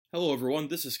Hello, everyone.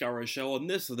 This is Scott Reichel, and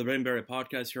this is the Ben Barry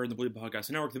Podcast here on the Bleed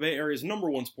Podcast Network, the Bay Area's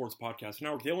 #1 sports podcast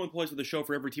network, the only place with a show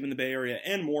for every team in the Bay Area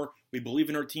and more. We believe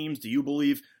in our teams. Do you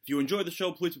believe? If you enjoy the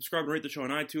show, please subscribe and rate the show on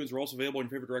iTunes. We're also available in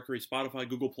your favorite directory: Spotify,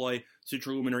 Google Play,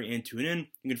 Stitcher, Luminary, and TuneIn.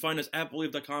 You can find us at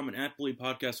Believe.com and at Believe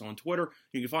Podcast on Twitter.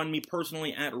 You can find me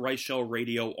personally at Reichel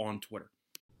Radio on Twitter.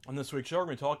 On this week's show, we're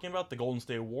going to be talking about the Golden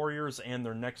State Warriors and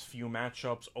their next few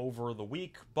matchups over the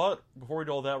week. But before we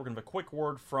do all that, we're going to have a quick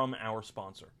word from our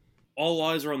sponsor. All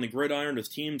eyes are on the gridiron as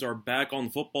teams are back on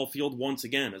the football field once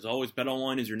again. As always,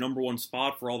 BetOnline is your #1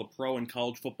 spot for all the pro and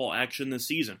college football action this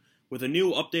season. With a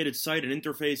new updated site and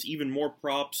interface, even more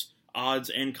props, odds,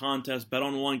 and contests,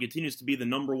 BetOnline continues to be the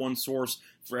 #1 source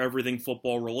for everything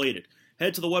football related.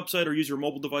 Head to the website or use your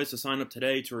mobile device to sign up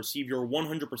today to receive your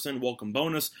 100% welcome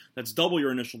bonus. That's double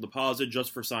your initial deposit just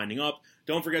for signing up.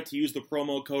 Don't forget to use the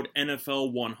promo code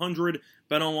NFL100.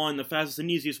 BetOnline, the fastest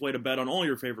and easiest way to bet on all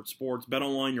your favorite sports.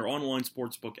 BetOnline, your online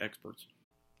sportsbook experts.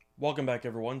 Welcome back,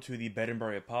 everyone, to the Bet and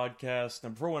Barry Podcast. Now,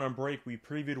 before we went on break, we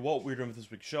previewed what we were doing with this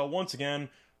week's show. Once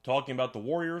again, talking about the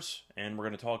Warriors, and we're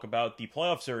going to talk about the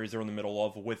playoff series they're in the middle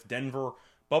of with Denver.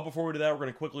 But before we do that, we're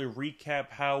going to quickly recap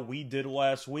how we did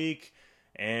last week.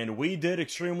 And we did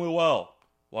extremely well.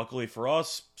 Luckily for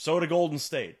us, so did Golden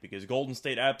State, because Golden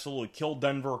State absolutely killed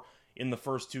Denver in the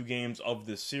first two games of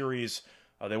this series.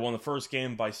 They won the first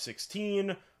game by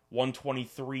 16,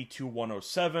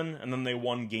 123-107, and then they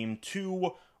won Game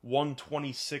 2,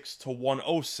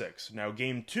 126-106. Now,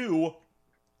 Game 2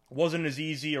 wasn't as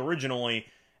easy originally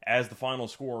as the final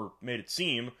score made it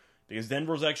seem, because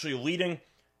Denver was actually leading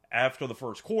after the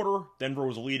first quarter. Denver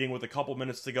was leading with a couple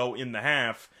minutes to go in the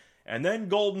half. And then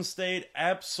Golden State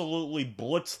absolutely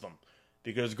blitzed them,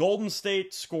 because Golden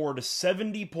State scored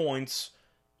 70 points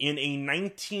in a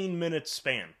 19-minute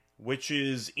span, which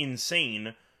is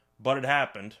insane, but it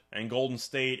happened, and Golden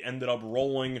State ended up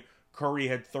rolling. Curry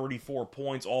had 34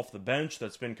 points off the bench.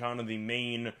 That's been kind of the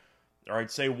main, or I'd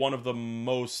say one of the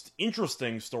most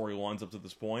interesting storylines up to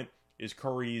this point, is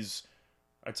Curry's,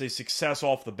 I'd say, success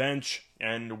off the bench,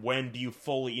 and when do you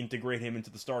fully integrate him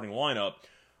into the starting lineup.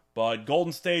 But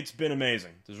Golden State's been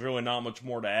amazing. There's really not much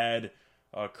more to add.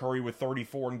 Curry with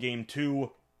 34 in Game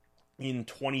 2 in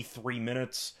 23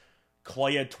 minutes.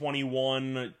 Clay at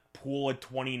 21. Poole at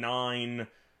 29.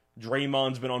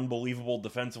 Draymond's been unbelievable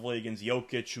defensively against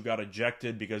Jokic, who got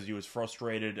ejected because he was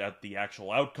frustrated at the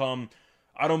actual outcome.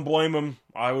 I don't blame him.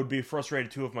 I would be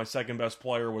frustrated too if my second best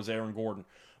player was Aaron Gordon.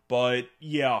 But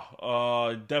yeah,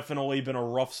 definitely been a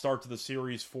rough start to the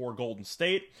series for Golden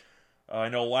State. I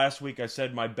know last week I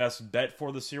said my best bet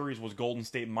for the series was Golden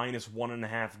State minus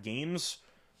 1.5 games,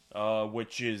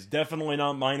 which is definitely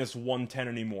not minus 110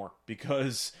 anymore,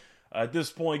 because at this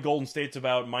point Golden State's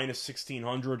about minus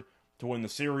 1,600 to win the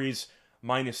series.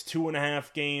 Minus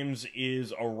 2.5 games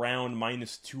is around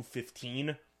minus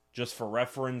 215, just for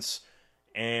reference.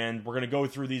 And we're going to go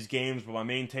through these games, but my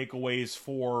main takeaways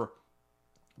for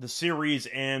the series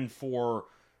and for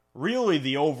really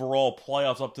the overall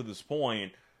playoffs up to this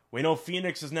point. We know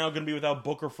Phoenix is now going to be without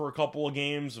Booker for a couple of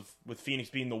games, with Phoenix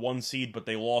being the 1 seed, but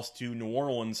they lost to New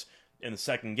Orleans in the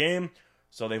second game.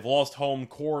 So they've lost home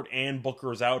court, and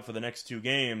Booker's out for the next 2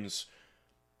 games.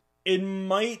 It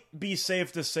might be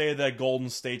safe to say that Golden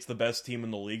State's the best team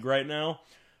in the league right now.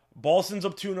 Boston's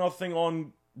up 2-0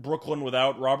 on Brooklyn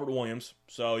without Robert Williams,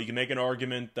 so you can make an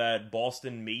argument that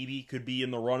Boston maybe could be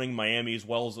in the running. Miami as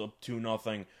well is up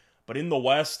 2-0. But in the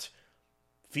West,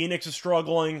 Phoenix is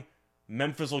struggling.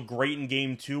 Memphis looked great in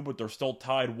Game 2, but they're still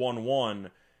tied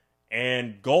 1-1.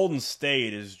 And Golden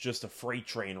State is just a freight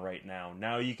train right now.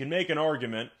 Now, you can make an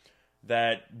argument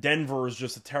that Denver is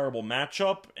just a terrible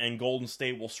matchup, and Golden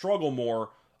State will struggle more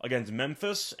against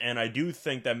Memphis. And I do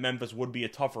think that Memphis would be a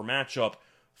tougher matchup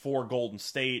for Golden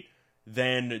State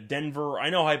than Denver. I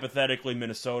know hypothetically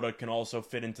Minnesota can also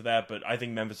fit into that, but I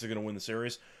think Memphis is going to win the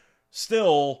series.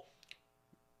 Still,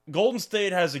 Golden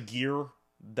State has a gear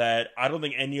that I don't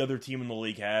think any other team in the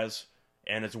league has,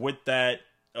 and it's with that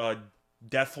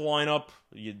death lineup.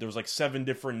 There's like 7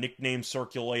 different nicknames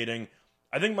circulating.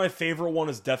 I think my favorite one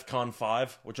is DEFCON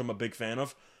 5, which I'm a big fan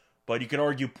of, but you could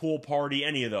argue Pool Party,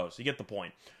 any of those. You get the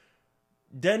point.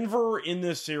 Denver in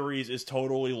this series is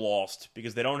totally lost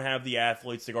because they don't have the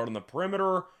athletes to guard on the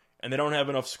perimeter, and they don't have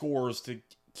enough scores to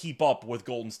keep up with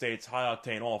Golden State's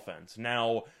high-octane offense.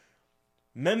 Now,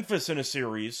 Memphis in a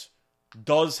series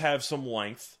does have some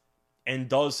length and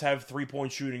does have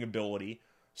three-point shooting ability,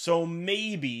 so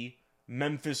maybe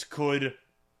Memphis could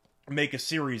make a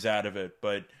series out of it,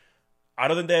 but I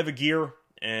don't think they have a gear,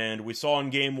 and we saw in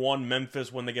Game 1,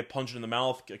 Memphis, when they get punched in the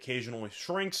mouth, occasionally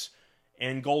shrinks,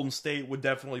 and Golden State would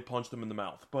definitely punch them in the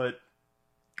mouth. But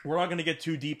we're not going to get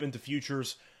too deep into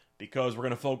futures because we're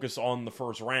going to focus on the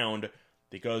first round,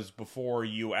 because before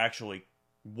you actually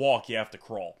walk, you have to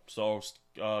crawl. So,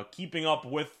 keeping up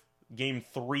with Game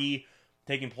 3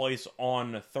 taking place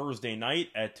on Thursday night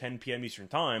at 10 p.m. Eastern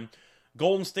Time,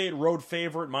 Golden State road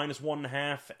favorite,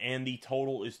 -1.5, and the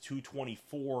total is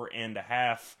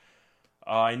 224.5.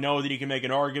 I know that you can make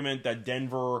an argument that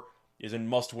Denver is in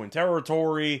must-win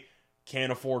territory,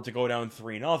 can't afford to go down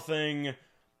 3-0.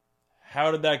 How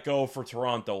did that go for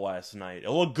Toronto last night? It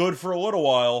looked good for a little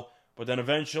while, but then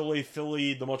eventually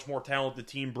Philly, the much more talented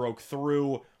team, broke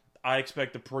through. I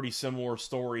expect a pretty similar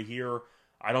story here.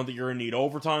 I don't think you're going to need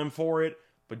overtime for it,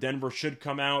 but Denver should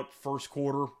come out first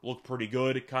quarter, look pretty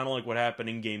good, kind of like what happened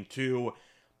in Game 2.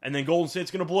 And then Golden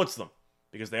State's going to blitz them,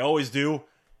 because they always do.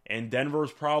 And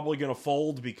Denver's probably going to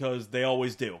fold because they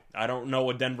always do. I don't know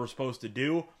what Denver's supposed to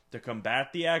do to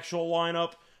combat the actual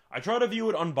lineup. I try to view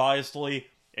it unbiasedly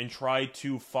and try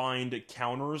to find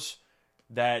counters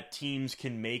that teams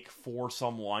can make for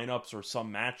some lineups or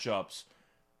some matchups.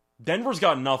 Denver's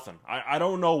got nothing. I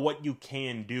don't know what you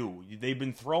can do. They've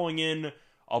been throwing in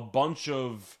a bunch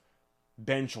of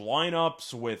bench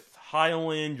lineups with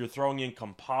Highland. You're throwing in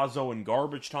Campazzo in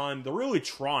garbage time. They're really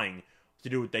trying to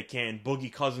do what they can.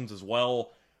 Boogie Cousins as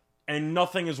well. And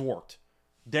nothing has worked.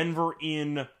 Denver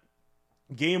in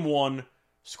Game 1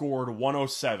 scored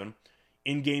 107.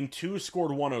 In Game 2 scored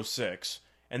 106.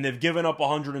 And they've given up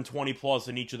 120 plus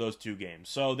in each of those two games.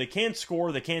 So they can't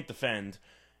score, they can't defend.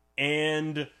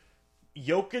 And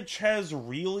Jokic has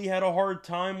really had a hard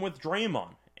time with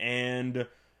Draymond. And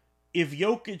if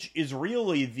Jokic is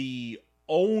really the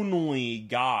only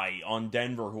guy on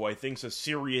Denver who I think is a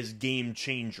serious game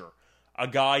changer, a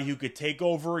guy who could take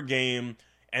over a game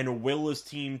and will his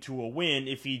team to a win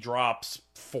if he drops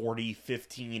 40,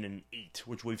 15, and 8,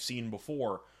 which we've seen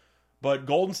before. But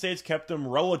Golden State's kept him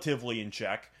relatively in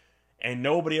check, and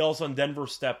nobody else on Denver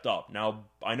stepped up. Now,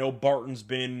 I know Barton's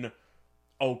been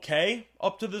okay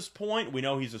up to this point. We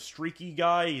know he's a streaky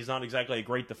guy. He's not exactly a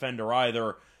great defender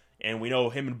either. And we know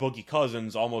him and Boogie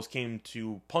Cousins almost came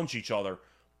to punch each other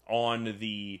on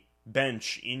the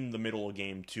bench in the middle of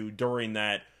Game 2 during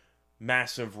that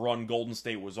massive run Golden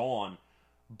State was on.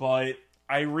 But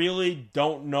I really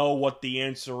don't know what the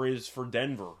answer is for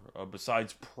Denver,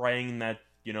 besides praying that,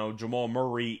 Jamal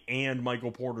Murray and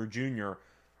Michael Porter Jr.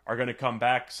 are going to come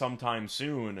back sometime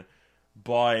soon.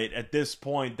 But at this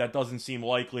point, that doesn't seem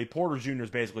likely. Porter Jr. is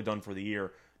basically done for the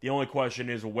year. The only question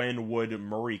is, when would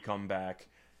Murray come back?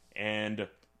 And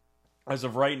as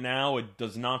of right now, it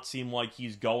does not seem like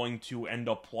he's going to end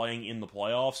up playing in the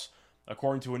playoffs.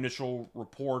 According to initial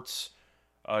reports,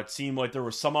 it seemed like there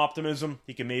was some optimism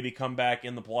he can maybe come back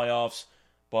in the playoffs,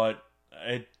 but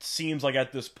it seems like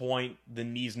at this point the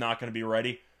knee's not going to be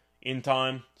ready in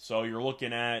time. So you're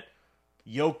looking at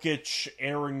Jokic,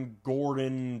 Aaron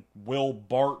Gordon, Will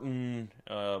Barton,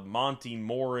 Monty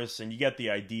Morris, and you get the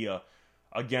idea,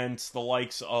 against the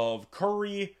likes of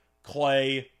Curry,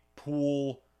 Clay,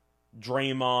 Poole,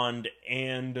 Draymond,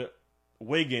 and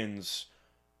Wiggins.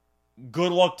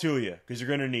 Good luck to you, because you're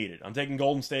going to need it. I'm taking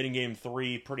Golden State in Game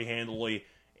 3 pretty handily,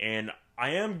 and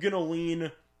I am going to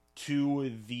lean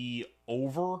to the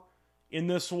over in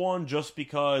this one, just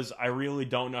because I really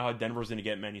don't know how Denver's going to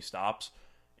get many stops.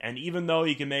 And even though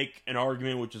you can make an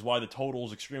argument, which is why the total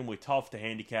is extremely tough to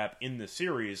handicap in this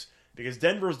series, because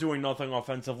Denver's doing nothing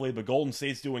offensively, but Golden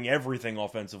State's doing everything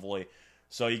offensively,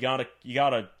 so you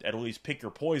gotta at least pick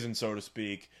your poison, so to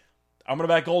speak. I'm gonna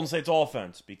back Golden State's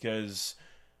offense, because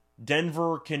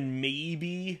Denver can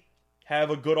maybe have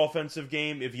a good offensive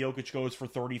game if Jokic goes for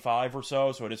 35 or so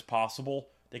it is possible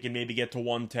they can maybe get to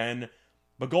 110.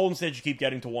 But Golden State should keep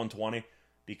getting to 120,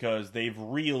 because they've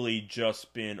really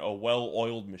just been a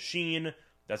well-oiled machine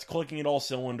that's clicking at all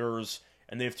cylinders,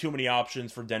 and they have too many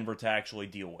options for Denver to actually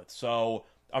deal with. So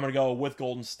I'm going to go with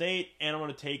Golden State, and I'm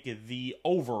going to take the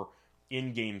over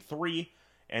in Game 3.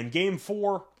 And Game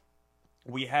 4,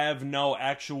 we have no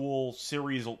actual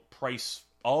series price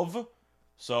of,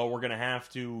 so we're going to have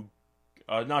to,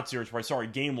 not series price, sorry,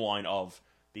 game line of,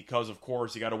 because of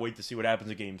course you got to wait to see what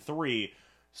happens in Game 3.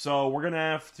 So we're going to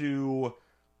have to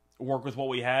work with what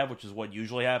we have, which is what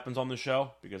usually happens on the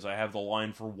show, because I have the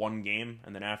line for one game,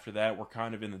 and then after that we're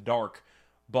kind of in the dark.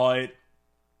 But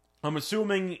I'm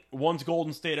assuming once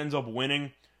Golden State ends up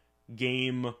winning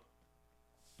Game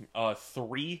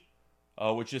 3,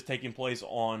 which is taking place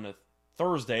on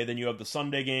Thursday, then you have the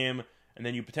Sunday game, and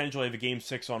then you potentially have a Game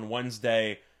 6 on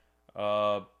Wednesday.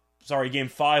 Game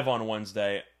 5 on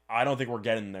Wednesday. I don't think we're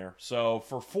getting there. So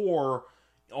for 4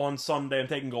 on Sunday, I'm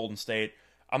taking Golden State.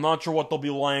 I'm not sure what they'll be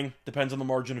laying. Depends on the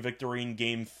margin of victory in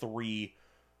Game 3.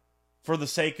 For the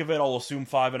sake of it, I'll assume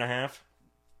 5.5.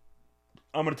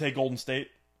 I'm going to take Golden State.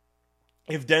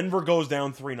 If Denver goes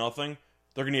down 3-0,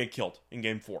 they're going to get killed in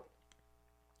Game 4.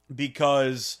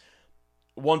 Because,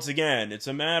 once again, it's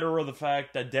a matter of the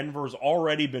fact that Denver's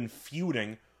already been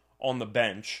feuding on the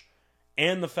bench,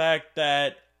 and the fact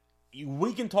that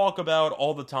we can talk about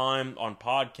all the time on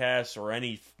podcasts or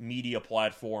any media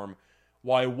platform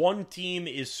why one team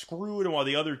is screwed and why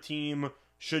the other team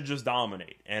should just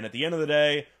dominate. And at the end of the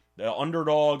day, the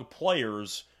underdog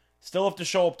players still have to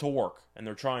show up to work, and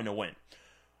they're trying to win.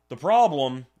 The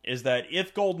problem is that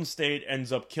if Golden State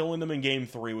ends up killing them in Game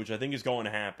 3, which I think is going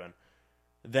to happen,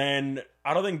 then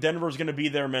I don't think Denver's going to be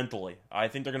there mentally. I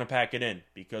think they're going to pack it in,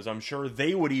 because I'm sure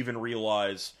they would even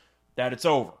realize that it's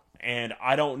over. And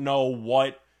I don't know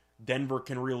what Denver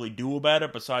can really do about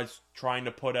it besides trying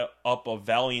to put up a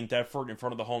valiant effort in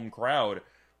front of the home crowd.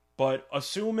 But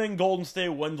assuming Golden State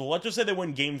wins, let's just say they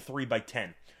win Game 3 by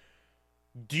 10.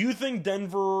 Do you think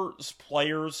Denver's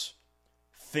players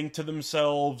think to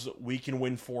themselves, we can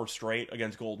win 4 straight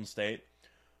against Golden State?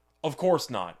 Of course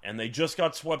not. And they just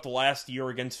got swept last year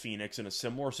against Phoenix in a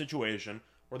similar situation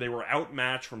where they were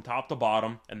outmatched from top to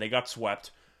bottom and they got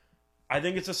swept. I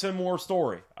think it's a similar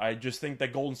story. I just think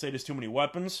that Golden State has too many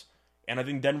weapons, and I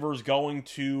think Denver's going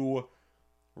to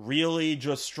really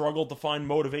just struggle to find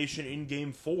motivation in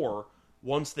Game 4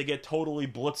 once they get totally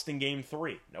blitzed in Game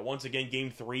 3. Now, once again,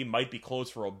 Game 3 might be close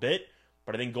for a bit,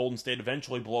 but I think Golden State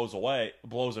eventually blows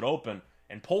it open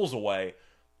and pulls away.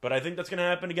 But I think that's going to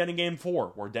happen again in Game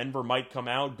 4, where Denver might come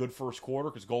out good first quarter,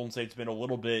 because Golden State's been a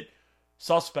little bit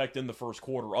suspect in the first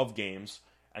quarter of games,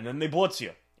 and then they blitz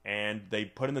you, and they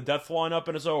put in the death lineup,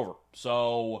 and it's over.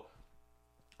 So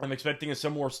I'm expecting a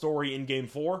similar story in Game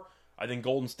 4. I think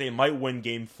Golden State might win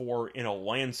Game 4 in a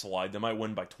landslide. They might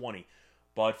win by 20.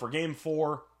 But for Game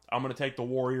 4, I'm going to take the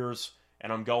Warriors,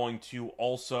 and I'm going to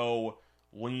also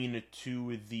lean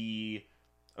to the...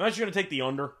 I'm actually going to take the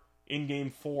under in Game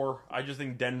 4. I just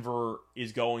think Denver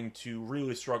is going to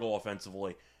really struggle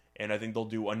offensively, and I think they'll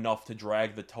do enough to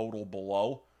drag the total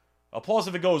below. Plus,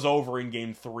 if it goes over in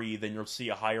Game 3, then you'll see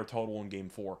a higher total in Game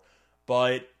 4.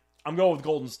 But I'm going with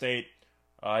Golden State.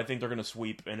 I think they're going to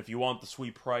sweep, and if you want the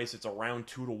sweep price, it's around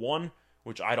 2-1,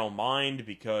 which I don't mind,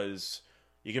 because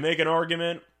you can make an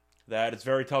argument that it's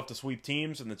very tough to sweep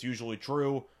teams, and that's usually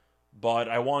true, but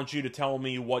I want you to tell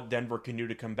me what Denver can do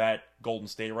to combat Golden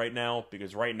State right now,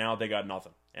 because right now they got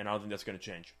nothing, and I don't think that's going to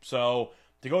change. So,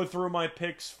 to go through my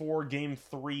picks for Game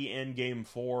 3 and Game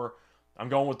 4, I'm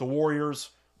going with the Warriors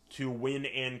to win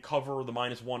and cover the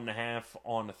 -1.5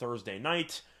 on a Thursday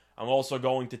night. I'm also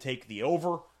going to take the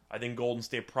over. I think Golden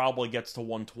State probably gets to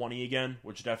 120 again,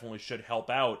 which definitely should help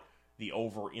out the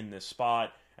over in this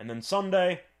spot. And then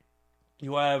Sunday,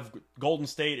 you have Golden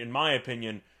State, in my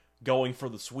opinion, going for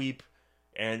the sweep.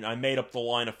 And I made up the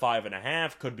line of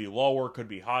 5.5. Could be lower, could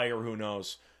be higher, who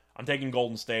knows. I'm taking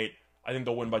Golden State. I think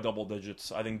they'll win by double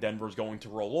digits. I think Denver's going to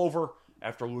roll over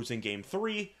after losing Game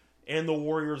 3. And the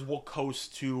Warriors will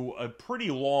coast to a pretty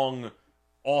long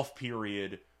off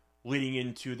period leading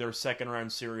into their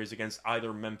second-round series against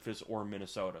either Memphis or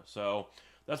Minnesota. So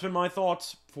that's been my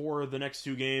thoughts for the next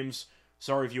 2 games.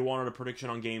 Sorry if you wanted a prediction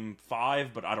on Game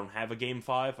 5, but I don't have a Game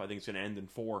 5. I think it's going to end in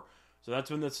 4. So that's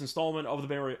been this installment of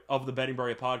the Betting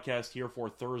Barrier podcast here for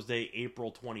Thursday,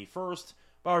 April 21st.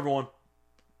 Bye, everyone.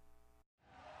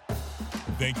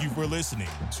 Thank you for listening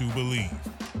to Believe.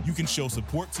 You can show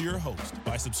support to your host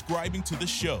by subscribing to the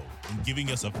show and giving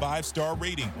us a 5-star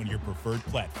rating on your preferred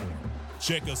platform.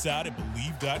 Check us out at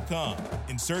Believe.com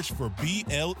and search for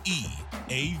BLEAV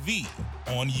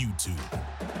on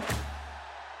YouTube.